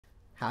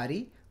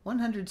Howdy,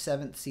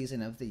 107th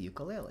season of the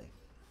ukulele.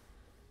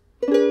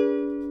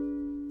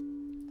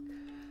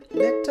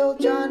 Little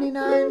Johnny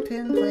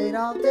Ninepin played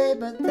all day,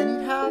 but then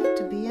he'd have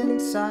to be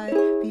inside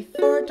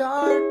before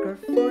dark or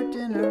for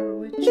dinner,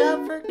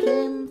 whichever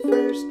came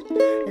first.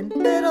 And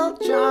little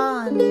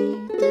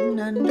Johnny didn't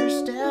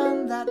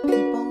understand that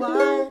people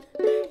lied.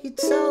 He'd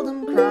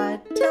seldom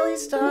cried till he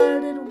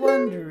started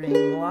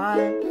wondering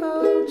why.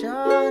 Oh,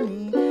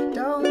 Johnny,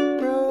 don't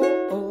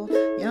grow old.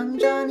 Young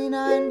Johnny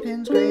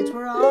Ninepin's grades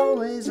were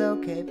always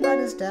okay, but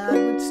his dad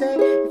would say,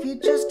 if you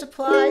just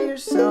apply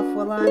yourself,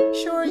 well, I'm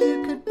sure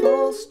you could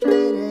pull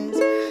straight A's.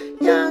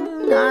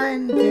 Young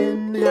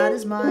Ninepin had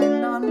his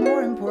mind on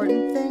more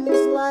important things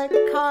like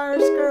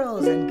cars,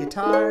 girls, and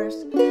guitars.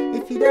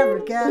 If he'd ever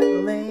get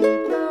laid,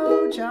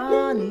 oh,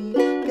 Johnny,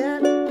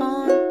 get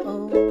on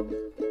old.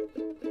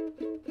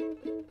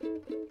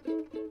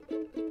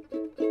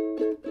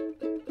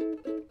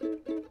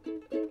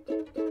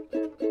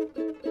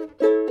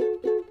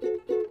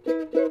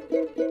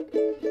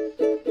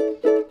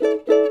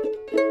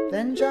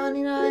 Then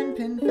Johnny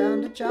Ninepin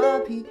found a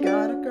job, he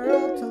got a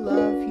girl to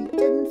love. He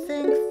didn't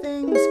think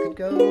things could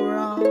go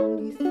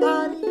wrong, he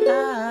thought he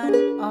had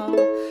it all.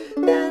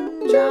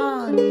 Then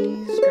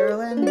Johnny's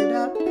girl ended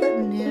up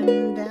putting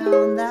him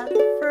down. That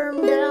firm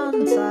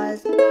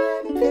downsized,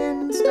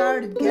 Ninepin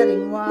started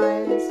getting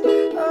wise.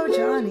 Oh,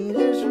 Johnny,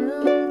 there's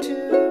room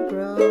to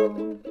grow.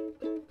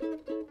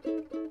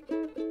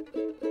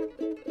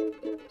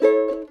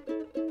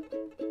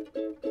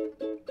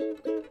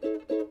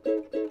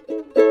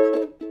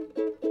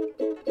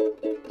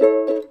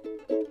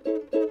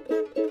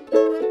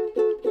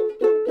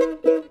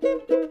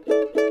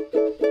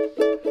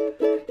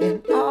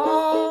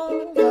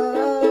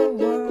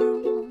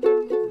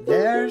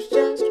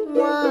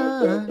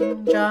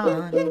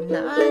 Johnny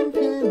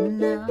Ninepin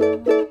now.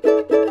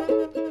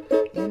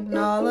 In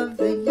all of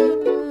the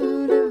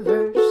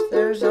universe,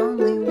 there's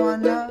only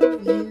one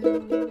of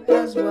you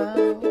as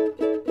well.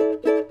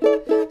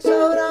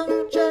 So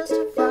don't just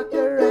fuck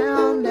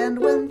around, and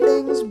when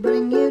things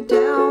bring you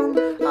down,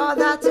 oh,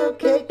 that's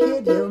okay,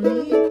 kid, you'll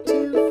need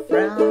to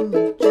frown.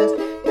 You just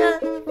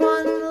get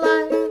one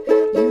life,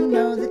 you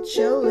know that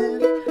you'll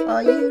live, oh,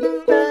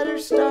 you'd better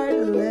start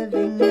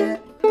living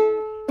it.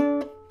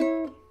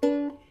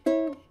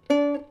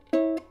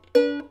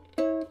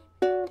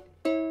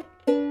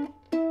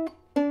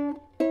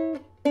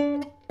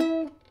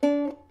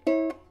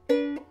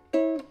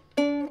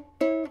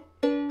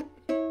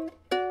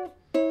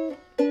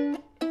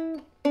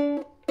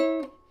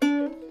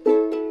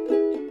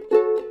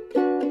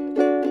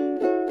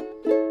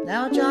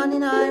 Now Johnny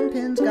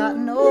Ninepin's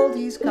gotten old,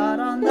 he's caught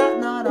on that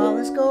not all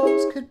his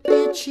goals could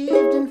be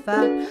achieved. In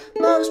fact,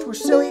 most were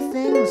silly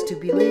things to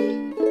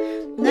believe.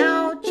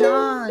 Now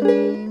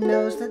Johnny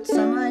knows that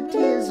some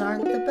ideas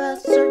aren't the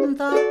best, certain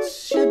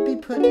thoughts should be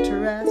put to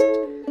rest.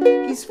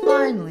 He's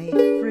finally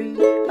free.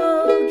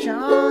 Oh,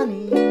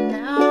 Johnny,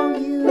 now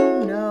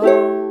you know.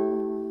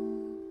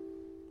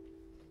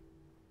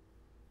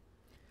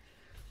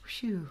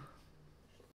 Phew.